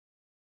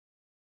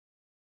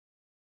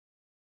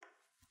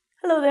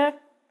Hello there.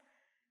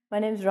 My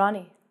name's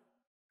Ronnie.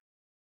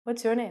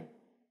 What's your name?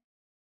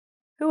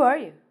 Who are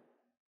you?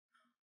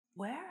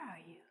 Where are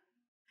you?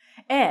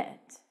 And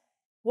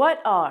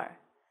what are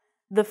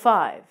the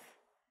 5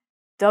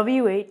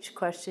 WH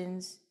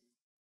questions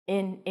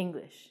in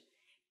English?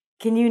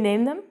 Can you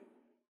name them?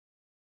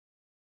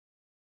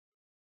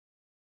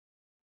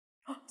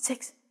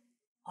 6.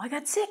 Oh, I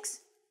got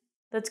 6.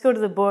 Let's go to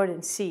the board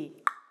and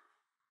see.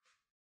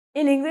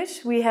 In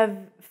English, we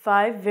have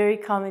 5 very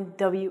common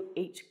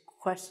WH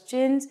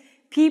questions.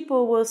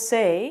 People will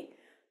say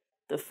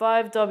the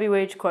 5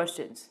 WH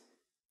questions.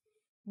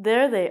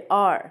 There they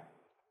are.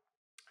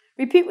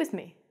 Repeat with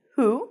me.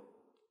 Who,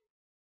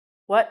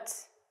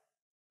 what,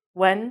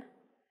 when,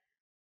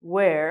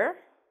 where,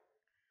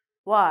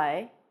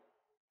 why,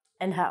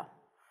 and how.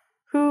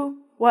 Who,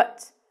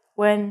 what,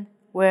 when,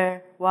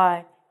 where,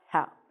 why,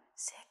 how.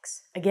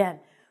 6. Again.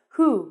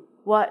 Who,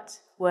 what,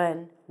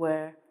 when,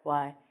 where,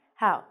 why,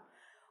 how.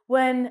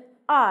 When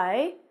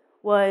I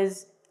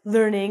was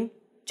learning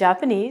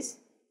Japanese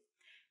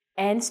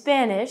and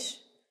Spanish,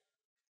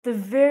 the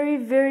very,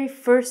 very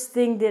first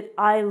thing that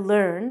I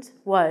learned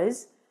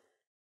was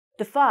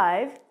the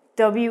 5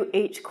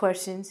 WH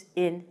questions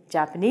in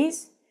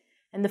Japanese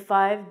and the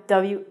 5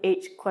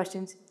 WH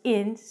questions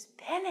in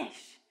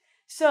Spanish.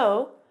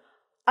 So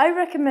I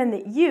recommend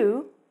that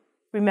you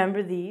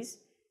remember these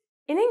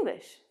in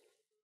English.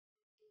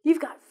 You've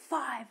got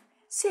 5,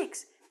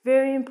 6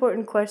 very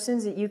important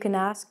questions that you can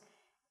ask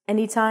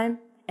anytime,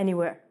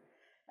 anywhere,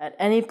 at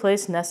any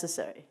place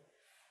necessary.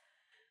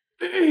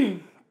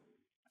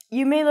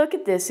 You may look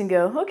at this and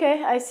go,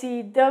 okay, I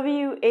see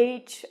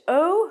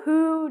WHO,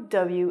 who,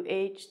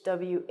 WH,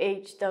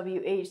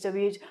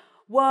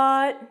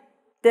 what?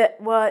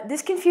 What?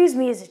 This confused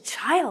me as a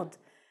child.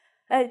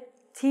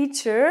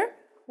 Teacher,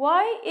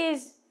 why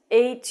is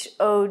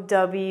HOW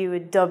a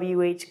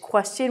WH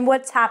question?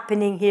 What's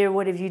happening here?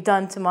 What have you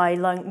done to my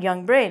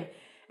young brain?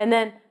 And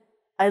then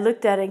I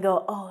looked at it and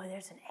go, oh,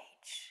 there's an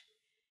H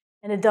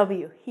and a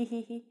W.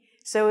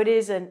 So it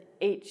is an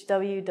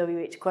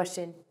HWWH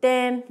question.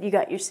 Damn, you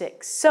got your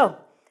 6. So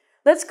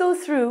let's go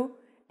through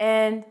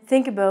and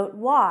think about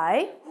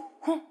why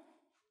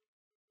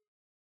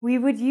we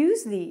would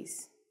use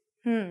these.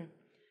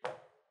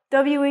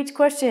 WH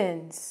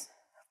questions.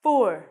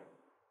 4,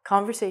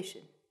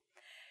 conversation.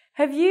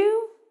 Have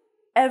you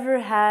ever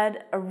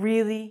had a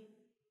really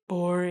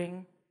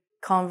boring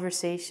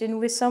conversation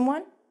with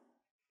someone?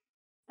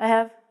 I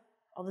have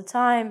all the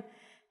time,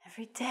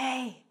 every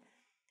day.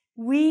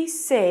 We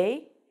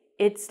say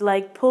it's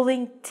like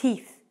pulling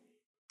teeth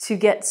to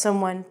get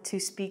someone to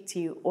speak to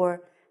you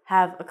or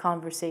have a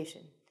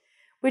conversation,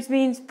 which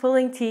means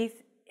pulling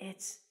teeth,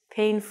 it's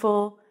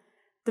painful.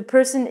 The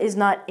person is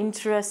not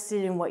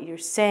interested in what you're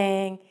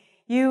saying.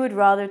 You would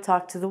rather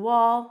talk to the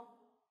wall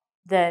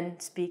than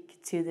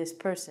speak to this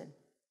person.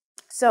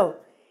 So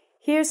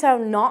here's how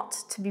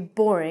not to be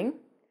boring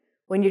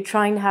when you're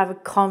trying to have a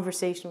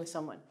conversation with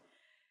someone.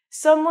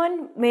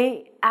 Someone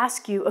may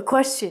ask you a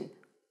question.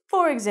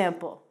 For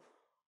example,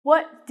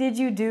 what did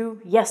you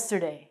do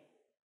yesterday?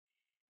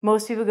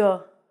 Most people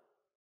go,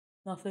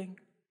 nothing.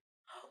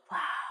 Wow,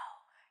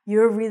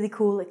 you're a really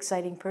cool,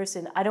 exciting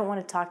person. I don't want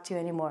to talk to you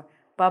anymore.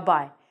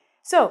 Bye-bye.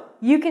 So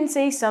you can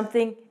say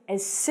something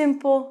as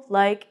simple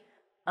like,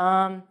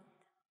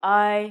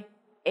 I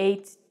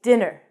ate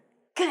dinner.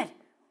 Good,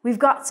 we've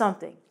got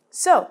something.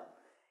 So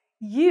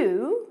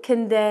you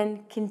can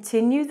then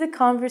continue the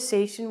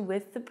conversation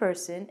with the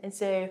person and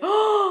say,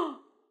 oh,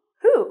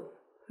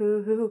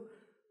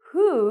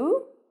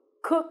 who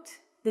cooked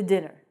the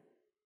dinner?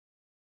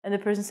 And the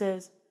person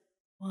says,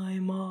 my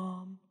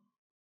mom.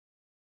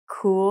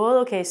 Cool.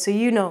 Okay, so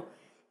you know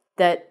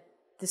that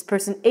this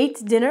person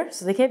ate dinner,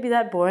 so they can't be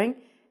that boring,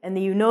 and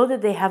then you know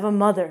that they have a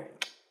mother.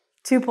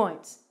 2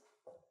 points.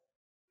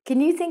 Can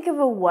you think of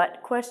a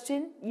what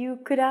question you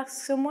could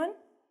ask someone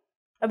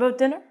about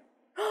dinner?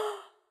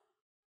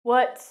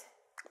 What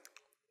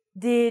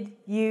did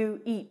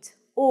you eat?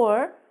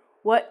 Or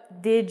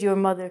what did your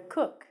mother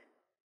cook?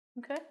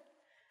 Okay.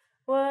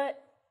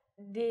 What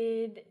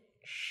did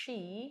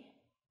she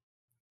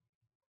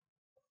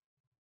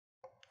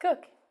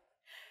cook?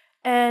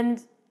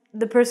 And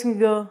the person can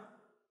go,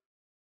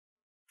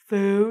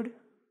 food.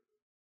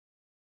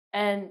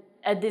 And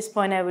at this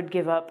point I would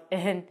give up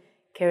and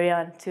carry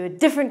on to a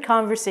different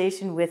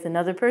conversation with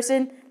another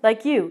person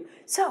like you.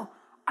 So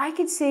I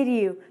could say to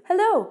you,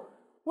 hello,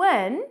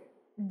 when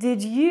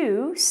did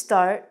you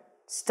start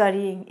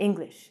studying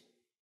English?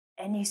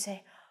 And you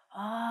say,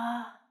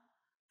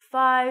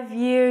 5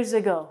 years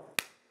ago.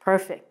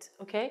 Perfect,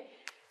 okay?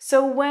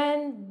 So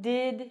when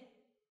did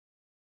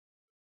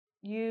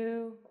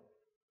you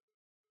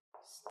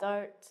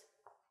start?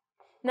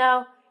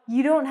 Now,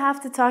 you don't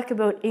have to talk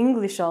about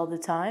English all the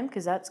time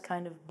because that's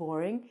kind of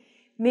boring.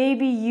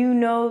 Maybe you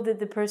know that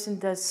the person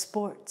does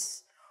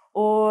sports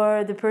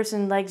or the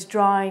person likes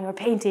drawing or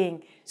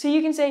painting. So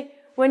you can say,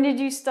 when did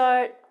you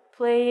start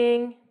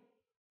playing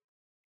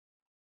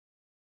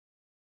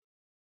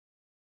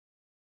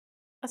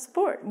a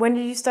sport? When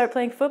did you start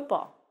playing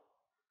football?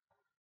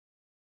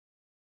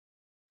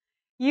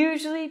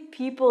 Usually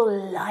people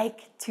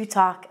like to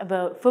talk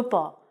about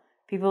football.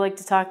 People like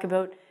to talk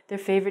about their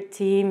favorite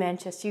team,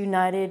 Manchester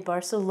United,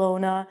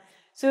 Barcelona.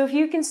 So if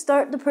you can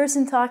start the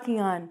person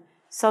talking on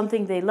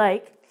something they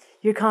like,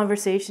 your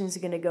conversation is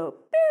going to go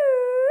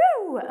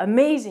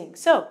amazing.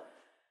 So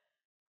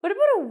what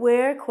about a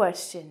where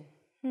question?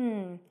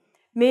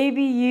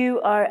 Maybe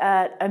you are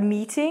at a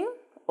meeting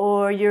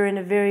or you're in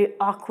a very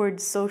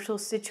awkward social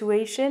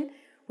situation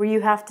where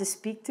you have to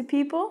speak to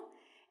people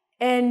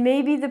and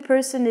maybe the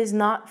person is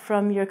not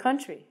from your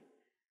country.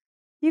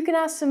 You can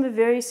ask them a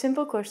very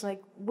simple question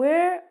like,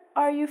 where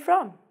are you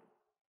from?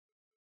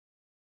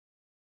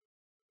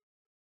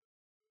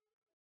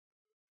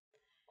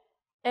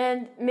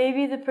 And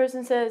maybe the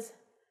person says,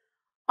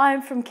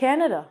 I'm from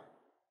Canada.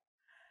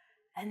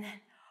 And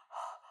then,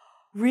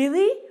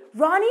 really?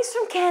 Ronnie's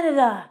from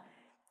Canada.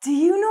 Do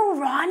you know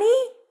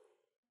Ronnie?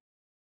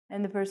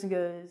 And the person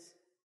goes,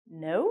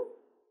 no?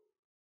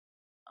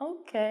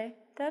 Okay,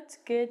 that's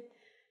good.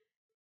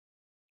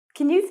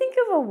 Can you think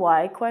of a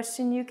why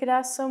question you could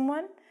ask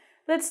someone?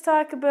 Let's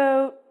talk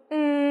about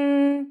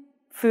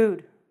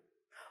food.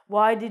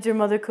 Why did your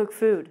mother cook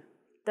food?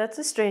 That's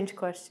a strange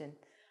question.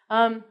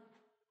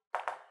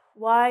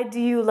 Why do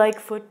you like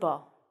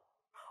football?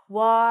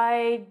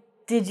 Why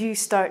did you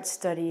start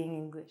studying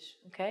English?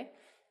 Okay?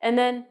 And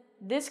then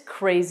this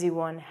crazy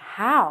one,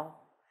 how?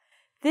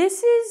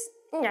 This is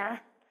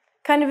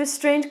kind of a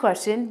strange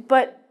question,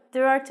 but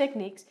there are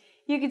techniques.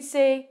 You could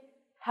say,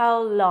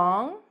 how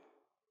long?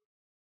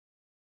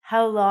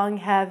 How long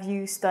have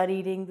you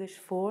studied English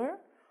for?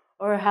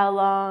 Or how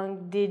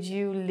long did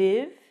you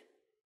live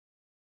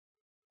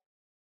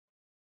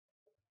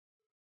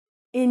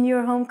in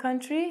your home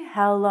country?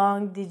 How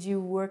long did you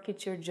work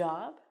at your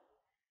job?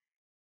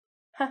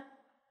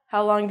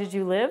 How long did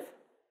you live?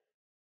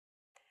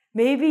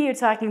 Maybe you're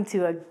talking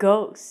to a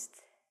ghost.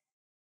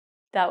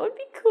 That would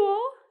be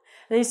cool.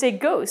 And you say,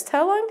 ghost,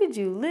 how long did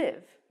you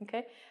live?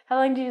 Okay? How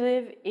long did you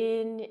live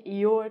in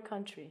your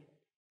country?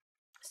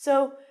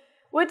 So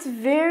what's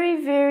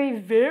very, very,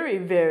 very,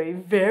 very,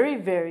 very,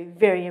 very,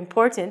 very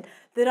important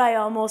that I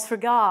almost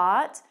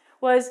forgot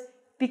was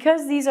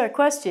because these are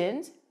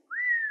questions,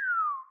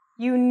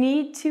 you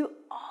need to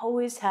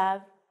always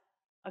have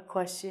a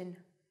question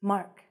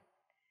mark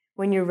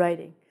when you're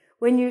writing.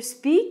 When you're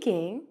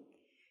speaking,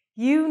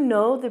 you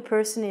know the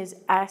person is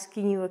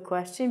asking you a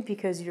question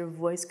because your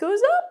voice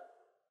goes up.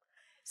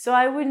 So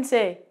I wouldn't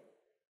say,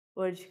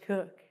 what did you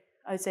cook?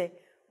 I would say,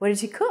 what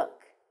did you cook?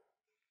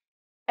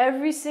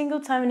 Every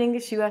single time in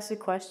English you ask a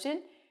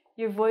question,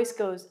 your voice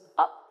goes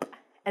up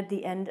at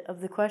the end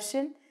of the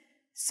question.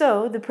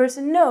 So the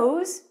person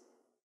knows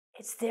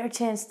it's their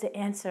chance to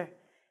answer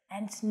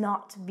and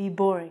not to be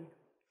boring.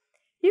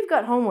 You've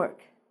got homework.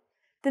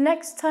 The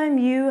next time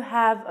you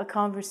have a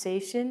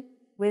conversation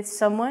with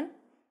someone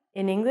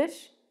in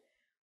English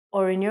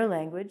or in your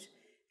language,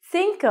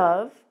 think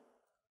of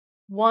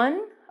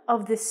one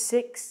of the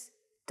 6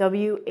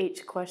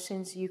 WH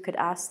questions you could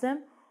ask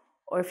them.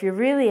 Or if you're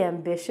really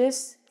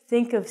ambitious,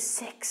 think of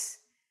 6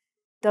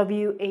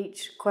 WH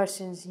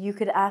questions you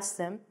could ask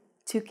them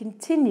to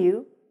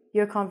continue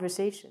your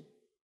conversation.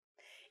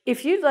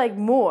 If you'd like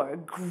more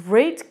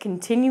great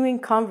continuing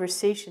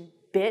conversation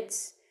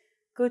bits,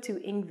 go to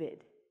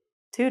engVid.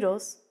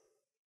 Toodles.